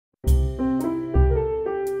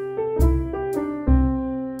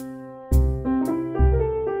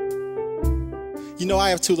know, I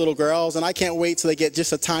have 2 little girls, and I can't wait till they get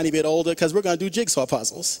just a tiny bit older because we're going to do jigsaw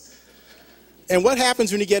puzzles. And what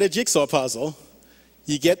happens when you get a jigsaw puzzle?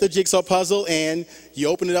 You get the jigsaw puzzle, and you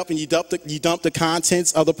open it up, and you dump the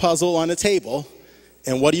contents of the puzzle on the table.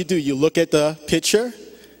 And what do? You look at the picture,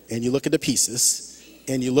 and you look at the pieces.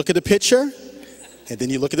 And you look at the picture, and then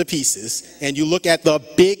you look at the pieces. And you look at the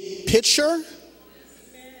big picture,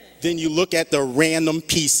 then you look at the random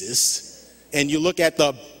pieces. And you look at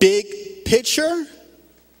the big picture,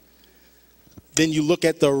 then you look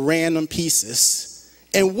at the random pieces.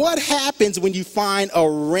 And what happens when you find a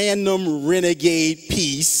random renegade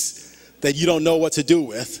piece that you don't know what to do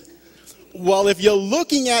with? Well, if you're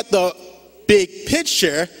looking at the big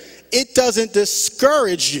picture, it doesn't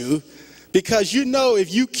discourage you, because you know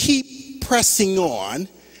if you keep pressing on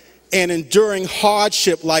and enduring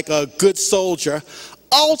hardship like a good soldier,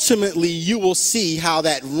 ultimately you will see how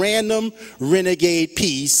that random renegade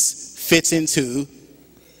piece fits into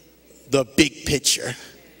the big picture.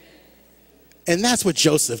 And that's what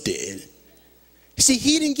Joseph did. See,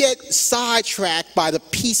 he didn't get sidetracked by the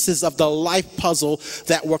pieces of the life puzzle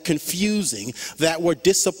that were confusing, that were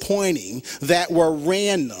disappointing, that were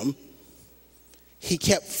random. He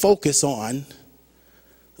kept focus on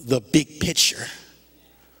the big picture.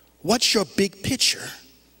 What's your big picture?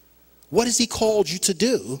 What has he called you to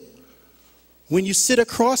do? When you sit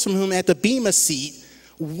across from him at the bema seat,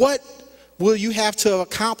 what will you have to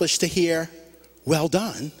accomplish to hear, "Well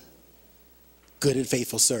done, good and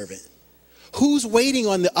faithful servant"? Who's waiting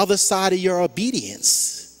on the other side of your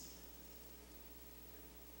obedience?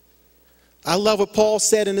 I love what Paul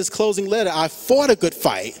said in his closing letter. I fought a good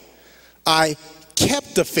fight. I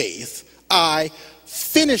kept the faith. I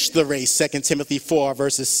finished the race, 2 Timothy 4,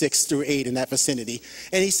 verses 6 through 8, in that vicinity.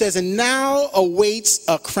 And he says, and now awaits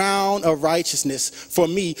a crown of righteousness for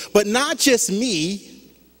me, but not just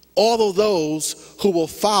me, all of those who will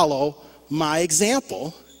follow my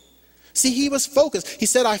example. See, he was focused. He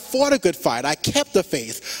said, I fought a good fight. I kept the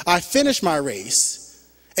faith. I finished my race.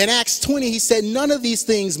 In Acts 20, he said, none of these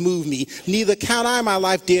things move me. Neither count I my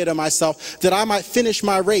life dear to myself, that I might finish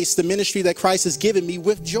my race, the ministry that Christ has given me,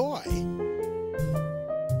 with joy.